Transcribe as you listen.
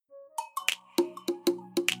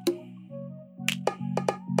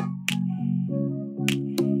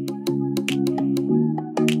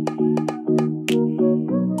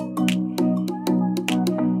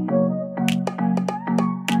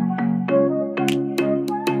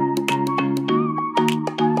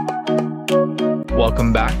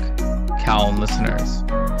Welcome back, Calum listeners.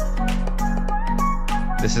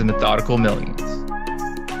 This is Methodical Millions,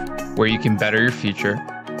 where you can better your future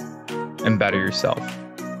and better yourself.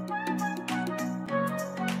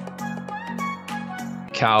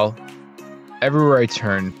 Cal, everywhere I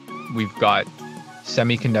turn, we've got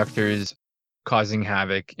semiconductors causing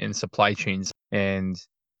havoc in supply chains, and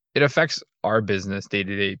it affects our business day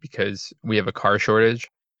to day because we have a car shortage.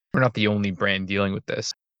 We're not the only brand dealing with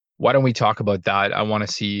this. Why don't we talk about that? I want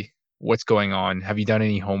to see what's going on. Have you done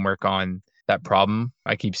any homework on that problem?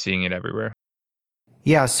 I keep seeing it everywhere.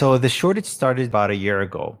 Yeah, so the shortage started about a year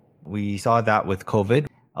ago. We saw that with COVID.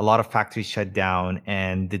 A lot of factories shut down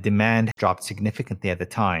and the demand dropped significantly at the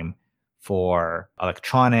time for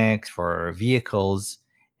electronics, for vehicles.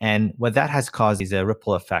 And what that has caused is a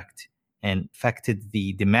ripple effect and affected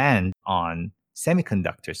the demand on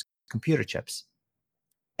semiconductors, computer chips.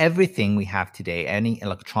 Everything we have today, any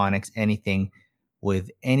electronics, anything with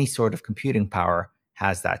any sort of computing power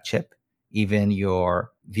has that chip. Even your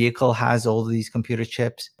vehicle has all of these computer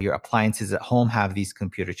chips. Your appliances at home have these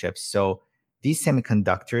computer chips. So these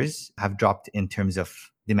semiconductors have dropped in terms of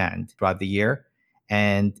demand throughout the year.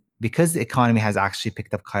 And because the economy has actually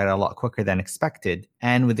picked up quite a lot quicker than expected,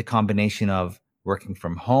 and with the combination of working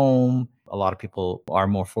from home, a lot of people are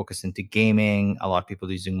more focused into gaming, a lot of people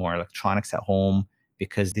using more electronics at home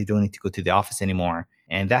because they don't need to go to the office anymore.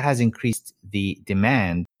 And that has increased the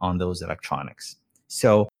demand on those electronics.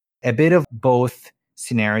 So a bit of both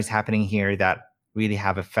scenarios happening here that really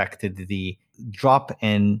have affected the drop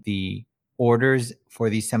in the orders for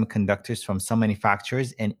these semiconductors from some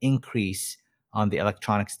manufacturers and increase on the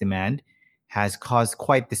electronics demand has caused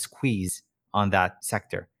quite the squeeze on that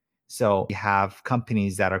sector. So you have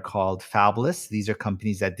companies that are called fabless. These are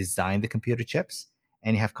companies that design the computer chips.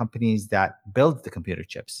 And you have companies that build the computer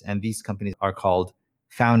chips. And these companies are called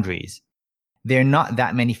foundries. There are not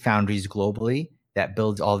that many foundries globally that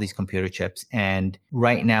builds all these computer chips. And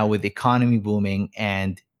right now, with the economy booming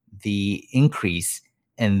and the increase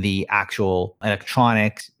in the actual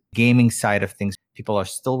electronics, gaming side of things, people are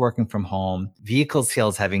still working from home. Vehicle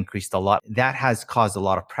sales have increased a lot. That has caused a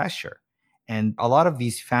lot of pressure. And a lot of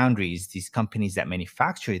these foundries, these companies that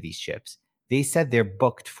manufacture these chips, they said they're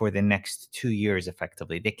booked for the next 2 years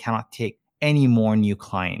effectively. They cannot take any more new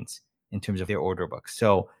clients in terms of their order book.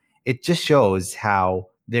 So it just shows how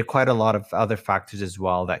there are quite a lot of other factors as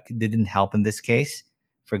well that didn't help in this case.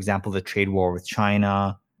 For example, the trade war with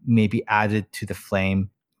China maybe added to the flame,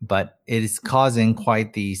 but it is causing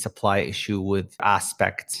quite the supply issue with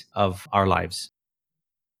aspects of our lives.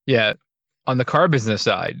 Yeah. On the car business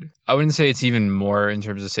side, I wouldn't say it's even more in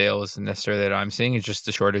terms of sales necessarily that I'm seeing. It's just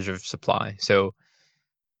the shortage of supply. So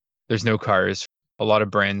there's no cars. A lot of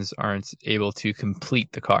brands aren't able to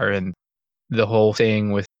complete the car. And the whole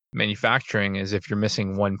thing with manufacturing is if you're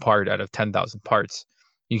missing one part out of 10,000 parts,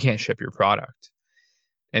 you can't ship your product.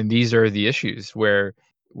 And these are the issues where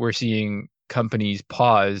we're seeing companies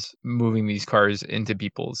pause moving these cars into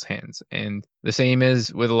people's hands. And the same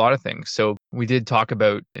is with a lot of things. So we did talk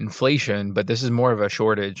about inflation, but this is more of a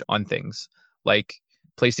shortage on things like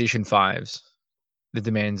PlayStation 5s. The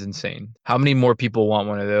demand's insane. How many more people want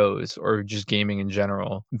one of those, or just gaming in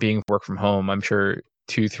general, being work from home? I'm sure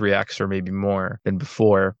 2, 3x or maybe more than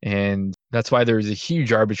before. And that's why there's a huge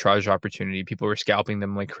arbitrage opportunity. People were scalping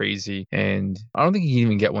them like crazy. And I don't think you can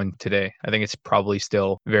even get one today. I think it's probably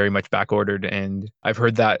still very much back ordered. And I've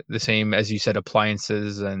heard that the same as you said,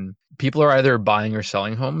 appliances, and people are either buying or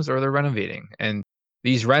selling homes or they're renovating. And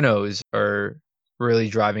these renos are really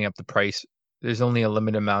driving up the price. There's only a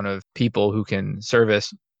limited amount of people who can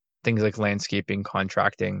service things like landscaping,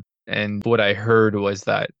 contracting. And what I heard was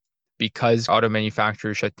that because auto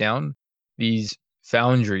manufacturers shut down, these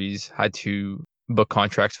foundries had to book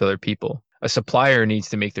contracts for other people. A supplier needs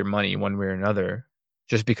to make their money one way or another.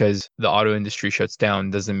 Just because the auto industry shuts down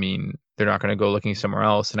doesn't mean they're not going to go looking somewhere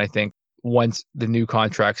else. And I think once the new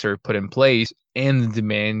contracts are put in place and the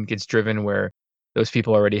demand gets driven where those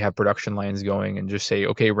people already have production lines going and just say,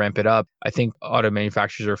 okay, ramp it up. I think auto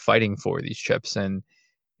manufacturers are fighting for these chips and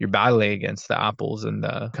you're battling against the Apples and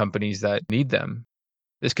the companies that need them.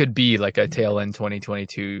 This could be like a tail end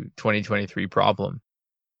 2022, 2023 problem.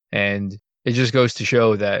 And it just goes to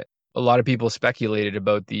show that a lot of people speculated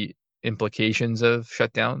about the implications of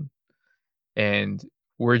shutdown. And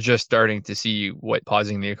we're just starting to see what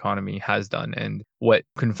pausing the economy has done and what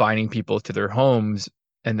confining people to their homes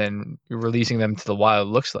and then releasing them to the wild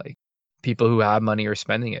looks like. People who have money are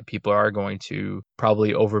spending it. People are going to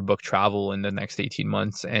probably overbook travel in the next 18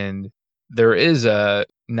 months. And there is a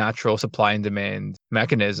natural supply and demand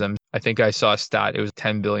mechanism. I think I saw a stat, it was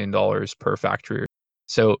 $10 billion per factory.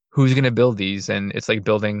 So who's going to build these? And it's like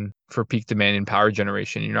building for peak demand in power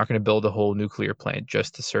generation. You're not going to build a whole nuclear plant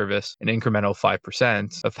just to service an incremental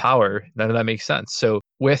 5% of power. None of that makes sense. So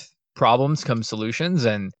with problems come solutions,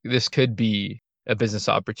 and this could be a business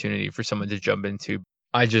opportunity for someone to jump into.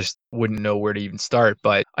 I just wouldn't know where to even start,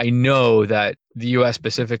 but I know that the US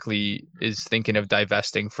specifically is thinking of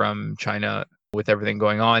divesting from China with everything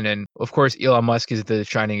going on. And of course, Elon Musk is the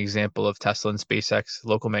shining example of Tesla and SpaceX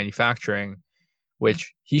local manufacturing,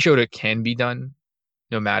 which he showed it can be done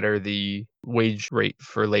no matter the wage rate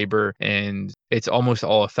for labor. And it's almost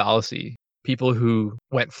all a fallacy. People who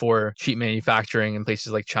went for cheap manufacturing in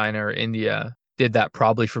places like China or India did that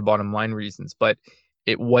probably for bottom line reasons, but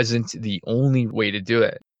it wasn't the only way to do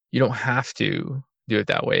it. You don't have to do it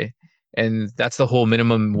that way. And that's the whole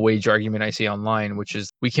minimum wage argument I see online, which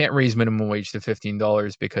is we can't raise minimum wage to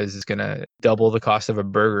 $15 because it's going to double the cost of a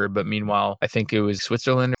burger. But meanwhile, I think it was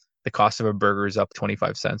Switzerland, the cost of a burger is up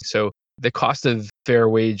 25 cents. So the cost of fair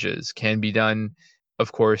wages can be done.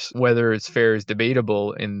 Of course, whether it's fair is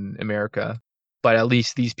debatable in America, but at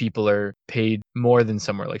least these people are paid more than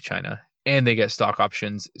somewhere like China and they get stock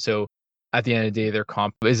options. So at the end of the day, their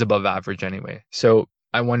comp is above average anyway. So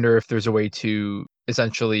I wonder if there's a way to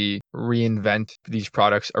essentially reinvent these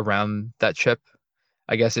products around that chip.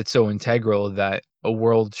 I guess it's so integral that a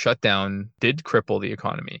world shutdown did cripple the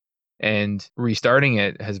economy and restarting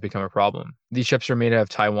it has become a problem. These chips are made out of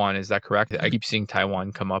Taiwan. Is that correct? I keep seeing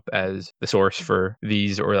Taiwan come up as the source for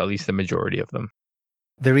these, or at least the majority of them.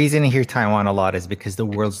 The reason I hear Taiwan a lot is because the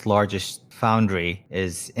world's largest foundry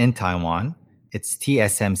is in Taiwan. It's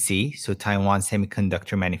TSMC, so Taiwan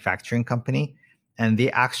Semiconductor Manufacturing Company. And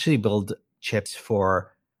they actually build chips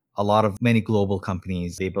for a lot of many global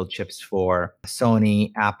companies. They build chips for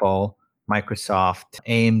Sony, Apple, Microsoft,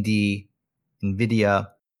 AMD, NVIDIA.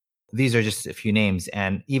 These are just a few names.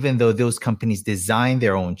 And even though those companies design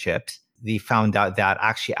their own chips, they found out that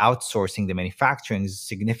actually outsourcing the manufacturing is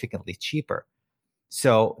significantly cheaper.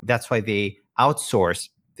 So that's why they outsource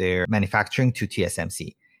their manufacturing to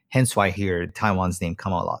TSMC. Hence why I hear Taiwan's name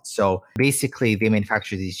come a lot. So basically, they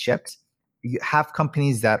manufacture these chips. You have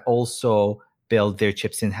companies that also build their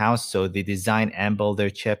chips in-house. So they design and build their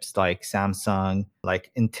chips like Samsung,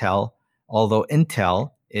 like Intel. Although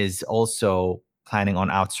Intel is also planning on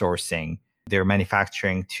outsourcing their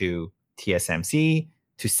manufacturing to TSMC,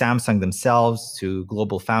 to Samsung themselves, to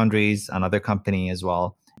Global Foundries, another company as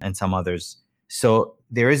well, and some others. So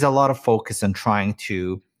there is a lot of focus on trying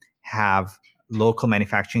to have local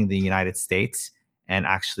manufacturing in the United States and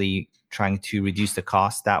actually trying to reduce the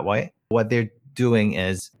cost that way. What they're doing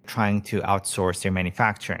is trying to outsource their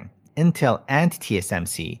manufacturing. Intel and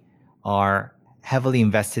TSMC are heavily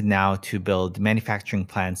invested now to build manufacturing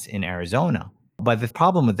plants in Arizona. But the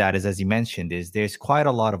problem with that is, as you mentioned, is there's quite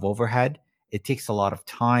a lot of overhead. It takes a lot of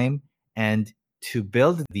time. And to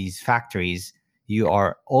build these factories, you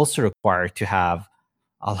are also required to have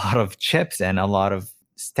a lot of chips and a lot of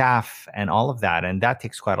staff and all of that. And that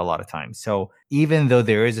takes quite a lot of time. So even though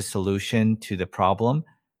there is a solution to the problem,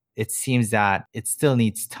 it seems that it still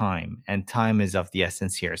needs time, and time is of the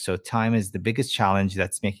essence here. So time is the biggest challenge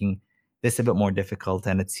that's making this a bit more difficult.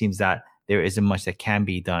 And it seems that there isn't much that can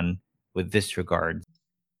be done with this regard.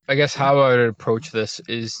 I guess how I would approach this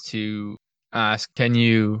is to ask, can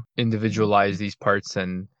you individualize these parts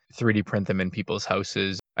and 3D print them in people's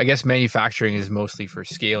houses? I guess manufacturing is mostly for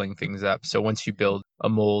scaling things up. So once you build a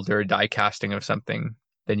mold or a die casting of something,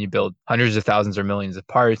 then you build hundreds of thousands or millions of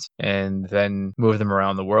parts and then move them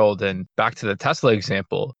around the world. And back to the Tesla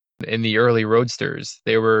example, in the early Roadsters,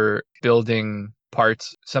 they were building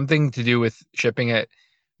parts, something to do with shipping it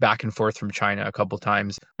back and forth from China a couple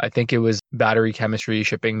times. I think it was battery chemistry,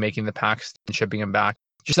 shipping, making the packs and shipping them back.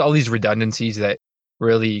 Just all these redundancies that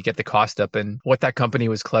really get the cost up. And what that company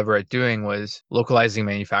was clever at doing was localizing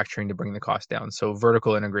manufacturing to bring the cost down. So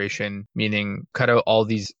vertical integration, meaning cut out all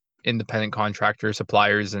these independent contractors,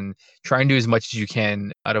 suppliers, and try and do as much as you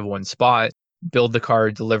can out of one spot, build the car,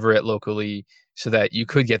 deliver it locally so that you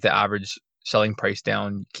could get the average selling price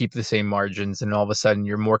down, keep the same margins, and all of a sudden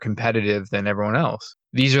you're more competitive than everyone else.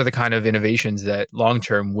 These are the kind of innovations that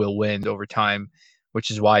long-term will win over time, which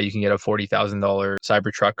is why you can get a $40,000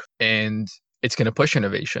 Cybertruck and it's going to push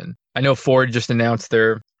innovation. I know Ford just announced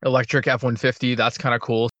their electric F-150. That's kind of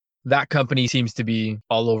cool. That company seems to be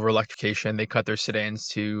all over electrification. They cut their sedans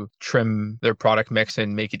to trim their product mix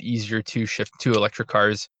and make it easier to shift to electric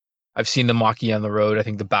cars. I've seen the Mach-E on the road. I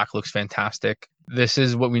think the back looks fantastic. This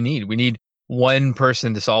is what we need. We need one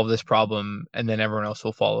person to solve this problem and then everyone else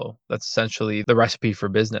will follow. That's essentially the recipe for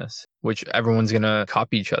business, which everyone's going to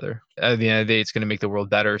copy each other. At the end of the day, it's going to make the world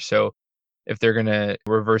better. So If they're going to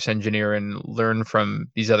reverse engineer and learn from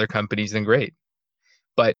these other companies, then great.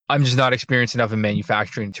 But I'm just not experienced enough in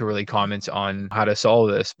manufacturing to really comment on how to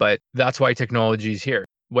solve this. But that's why technology is here.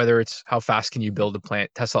 Whether it's how fast can you build a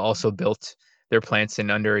plant, Tesla also built their plants in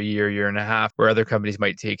under a year and a half, where other companies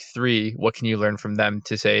might take 3. What can you learn from them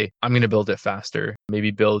to say, I'm going to build it faster,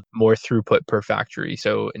 maybe build more throughput per factory.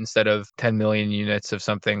 So instead of 10 million units of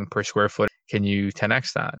something per square foot, can you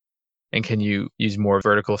 10x that? And can you use more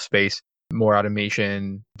vertical space, more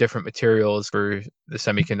automation, different materials for the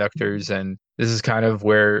semiconductors? And this is kind of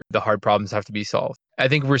where the hard problems have to be solved. I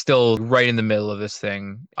think we're still right in the middle of this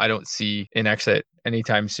thing. I don't see an exit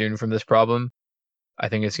anytime soon from this problem. I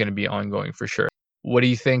think it's going to be ongoing for sure. What do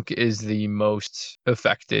you think is the most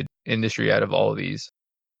affected industry out of all of these?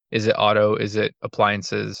 Is it auto? Is it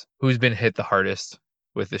appliances? Who's been hit the hardest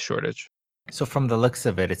with this shortage? So from the looks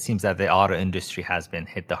of it, it seems that the auto industry has been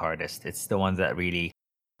hit the hardest. It's the one that really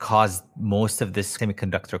caused most of this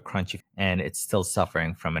semiconductor crunch, and it's still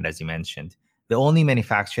suffering from it, as you mentioned. The only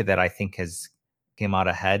manufacturer that I think has came out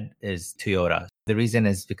ahead is Toyota. The reason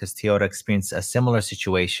is because Toyota experienced a similar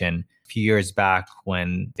situation a few years back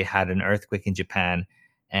when they had an earthquake in Japan,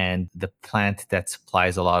 and the plant that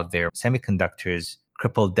supplies a lot of their semiconductors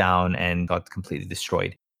crippled down and got completely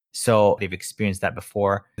destroyed. So they've experienced that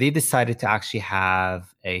before. They decided to actually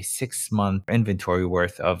have a 6-month inventory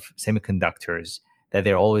worth of semiconductors that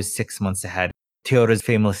they're always 6 months ahead. Toyota is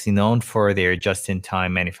famously known for their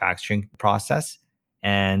just-in-time manufacturing process,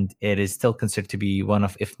 and it is still considered to be one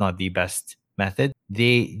of, if not the best method.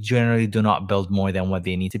 They generally do not build more than what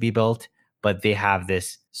they need to be built, but they have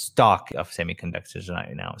this stock of semiconductors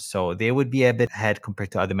right now. So they would be a bit ahead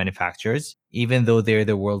compared to other manufacturers, even though they're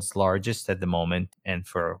the world's largest at the moment and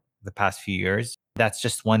for the past few years. That's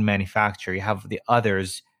just one manufacturer. You have the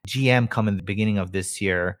others. GM come in the beginning of this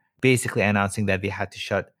year, basically announcing that they had to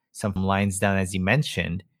shut some lines down, as you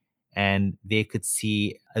mentioned, and they could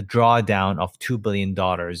see a drawdown of $2 billion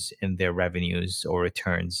in their revenues or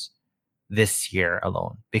returns this year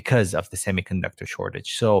alone because of the semiconductor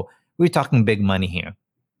shortage. So we're talking big money here.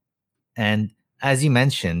 And as you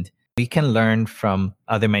mentioned, we can learn from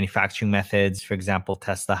other manufacturing methods. For example,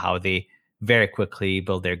 Tesla, how they very quickly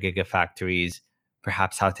build their gigafactories,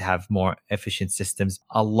 perhaps how to have more efficient systems.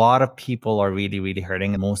 A lot of people are really, really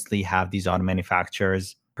hurting and mostly have these auto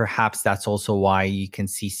manufacturers. Perhaps that's also why you can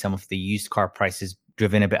see some of the used car prices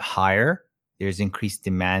driven a bit higher. There's increased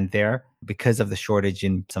demand there because of the shortage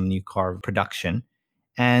in some new car production.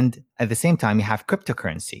 And at the same time, you have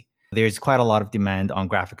cryptocurrency. There's quite a lot of demand on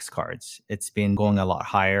graphics cards. It's been going a lot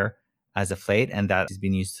higher as of late, and that has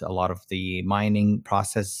been used to a lot of the mining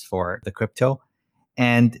process for the crypto.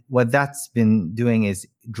 And what that's been doing is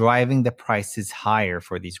driving the prices higher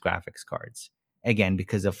for these graphics cards, again,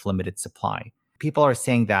 because of limited supply. People are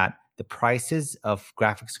saying that the prices of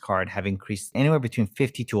graphics card have increased anywhere between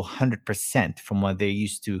 50 to 100% from what they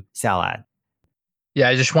used to sell at. Yeah,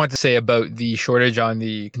 I just want to say about the shortage on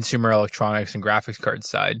the consumer electronics and graphics card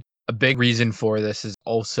side. A big reason for this is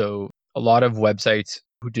also a lot of websites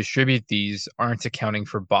who distribute these aren't accounting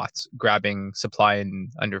for bots grabbing supply in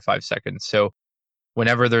under 5 seconds. So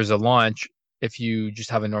whenever there's a launch, if you just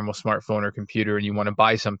have a normal smartphone or computer and you want to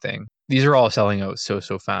buy something, these are all selling out so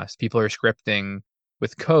fast. People are scripting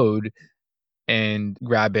with code and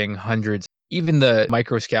grabbing hundreds. Even the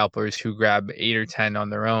micro scalpers who grab 8 or 10 on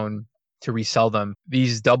their own to resell them,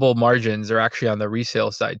 these double margins are actually on the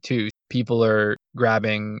resale side too. People are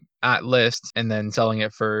grabbing at list and then selling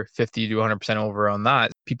it for 50 to 100% over on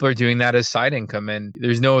that. People are doing that as side income, and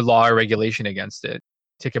there's no law or regulation against it.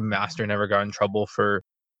 Ticketmaster never got in trouble for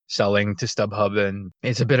selling to StubHub, and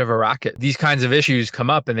it's a bit of a racket. These kinds of issues come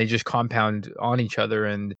up and they just compound on each other,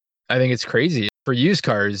 and I think it's crazy. For used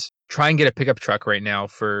cars, try and get a pickup truck right now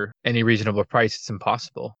for any reasonable price. It's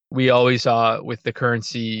impossible. We always saw with the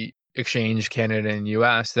currency exchange, Canada and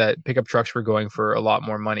US, that pickup trucks were going for a lot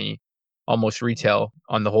more money, almost retail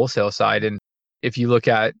on the wholesale side. And if you look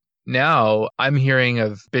at now, I'm hearing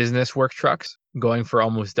of business work trucks going for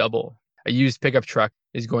almost double. A used pickup truck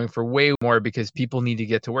is going for way more because people need to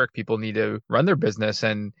get to work. People need to run their business.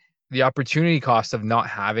 And the opportunity cost of not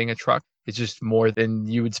having a truck is just more than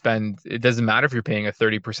you would spend. It doesn't matter if you're paying a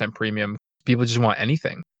 30% premium. People just want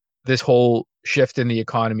anything. This whole shift in the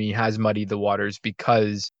economy has muddied the waters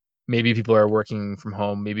because maybe people are working from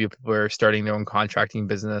home. Maybe people are starting their own contracting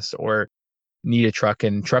business or need a truck,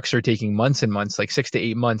 and trucks are taking months and months, like 6 to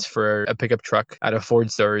 8 months for a pickup truck at a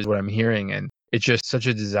Ford store is what I'm hearing. And it's just such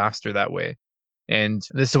a disaster that way. And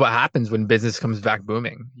this is what happens when business comes back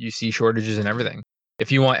booming. You see shortages in everything.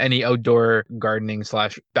 If you want any outdoor gardening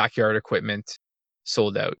 / backyard equipment,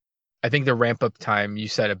 sold out. I think the ramp up time, you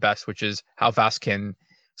said it best, which is how fast can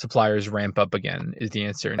suppliers ramp up again is the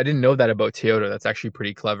answer. I didn't know that about Toyota. That's actually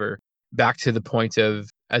pretty clever. Back to the point of,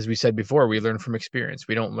 as we said before, we learn from experience.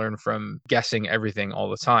 We don't learn from guessing everything all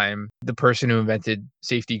the time. The person who invented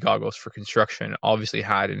safety goggles for construction obviously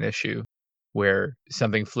had an issue where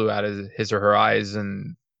something flew out of his or her eyes,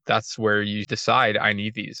 and that's where you decide, I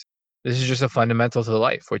need these. This is just a fundamental to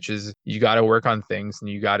life, which is you got to work on things and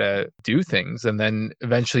you got to do things. And then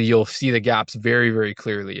eventually you'll see the gaps very, very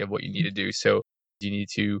clearly of what you need to do. So do you need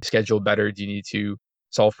to schedule better? Do you need to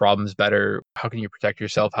solve problems better? How can you protect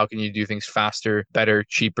yourself? How can you do things faster, better,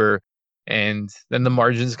 cheaper? And then the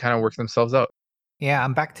margins kind of work themselves out. Yeah,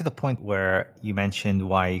 I'm back to the point where you mentioned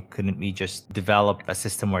why couldn't we just develop a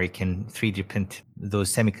system where you can 3D print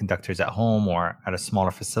those semiconductors at home or at a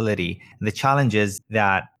smaller facility? And the challenge is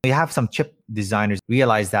that you have some chip designers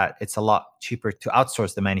realize that it's a lot cheaper to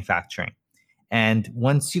outsource the manufacturing. And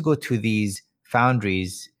once you go to these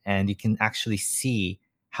foundries and you can actually see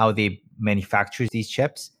how they manufacture these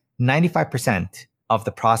chips, 95% of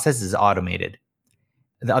the process is automated.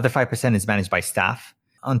 The other 5% is managed by staff.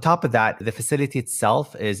 On top of that, the facility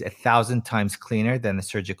itself is 1,000 times cleaner than the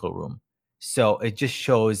surgical room. So it just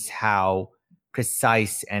shows how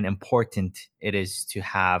precise and important it is to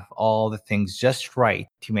have all the things just right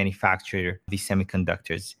to manufacture these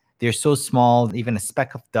semiconductors. They're so small, even a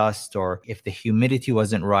speck of dust, or if the humidity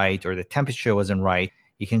wasn't right or the temperature wasn't right,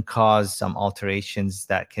 you can cause some alterations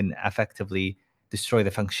that can effectively destroy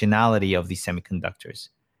the functionality of these semiconductors.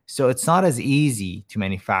 So it's not as easy to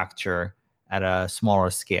manufacture at a smaller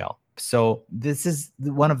scale. So this is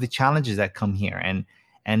one of the challenges that come here.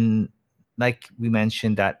 And like we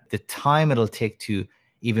mentioned, that the time it'll take to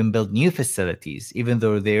even build new facilities, even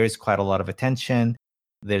though there is quite a lot of attention,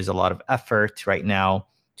 there's a lot of effort right now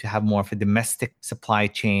to have more of a domestic supply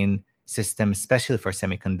chain system, especially for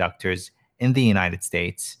semiconductors in the United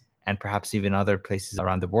States and perhaps even other places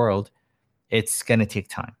around the world. It's going to take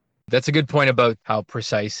time. That's a good point about how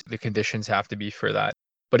precise the conditions have to be for that.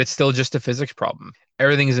 But it's still just a physics problem.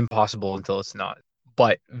 Everything is impossible until it's not.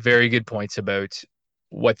 But very good points about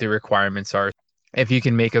what the requirements are. If you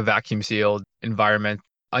can make a vacuum sealed environment,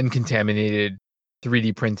 uncontaminated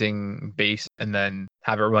 3D printing base, and then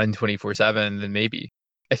have it run 24/7, then maybe.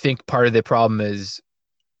 I think part of the problem is,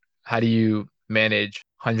 how do you manage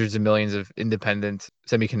hundreds of millions of independent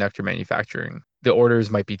semiconductor manufacturing? The orders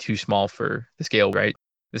might be too small for the scale, right?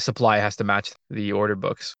 The supply has to match the order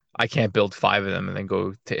books. I can't build 5 of them and then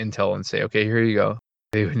go to Intel and say, okay, here you go.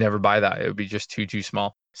 They would never buy that. It would be just too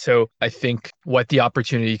small. So I think what the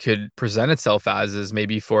opportunity could present itself as is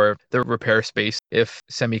maybe for the repair space, if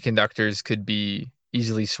semiconductors could be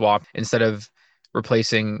easily swapped instead of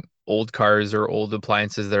replacing old cars or old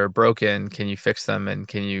appliances that are broken, can you fix them and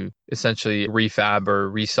can you essentially refab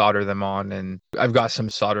or resolder them on? And I've got some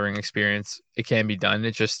soldering experience. It can be done.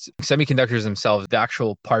 It's just semiconductors themselves, the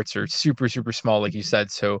actual parts are super small, like you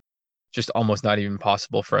said. So just almost not even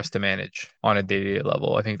possible for us to manage on a day-to-day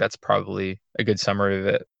level. I think that's probably a good summary of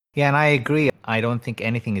it. Yeah, and I agree. I don't think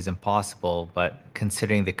anything is impossible, but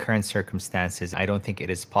considering the current circumstances, I don't think it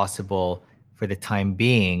is possible for the time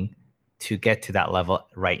being to get to that level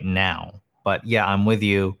right now. But yeah, I'm with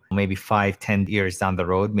you. Maybe 5-10 years down the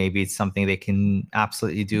road, maybe it's something they can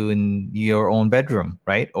absolutely do in your own bedroom,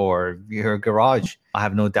 right? Or your garage. I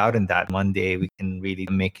have no doubt in that. One day we can really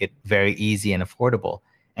make it very easy and affordable.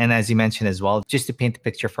 And as you mentioned as well, just to paint the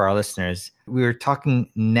picture for our listeners, we're talking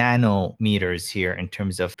nanometers here in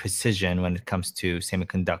terms of precision when it comes to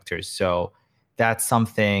semiconductors. So that's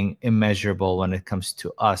something immeasurable when it comes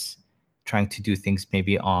to us trying to do things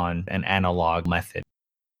maybe on an analog method.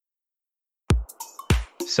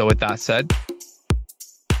 So with that said,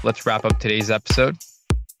 let's wrap up today's episode.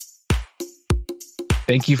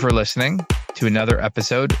 Thank you for listening to another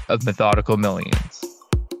episode of Methodical Millions,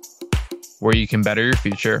 where you can better your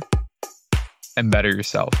future and better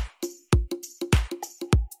yourself.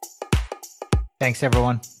 Thanks,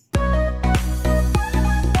 everyone.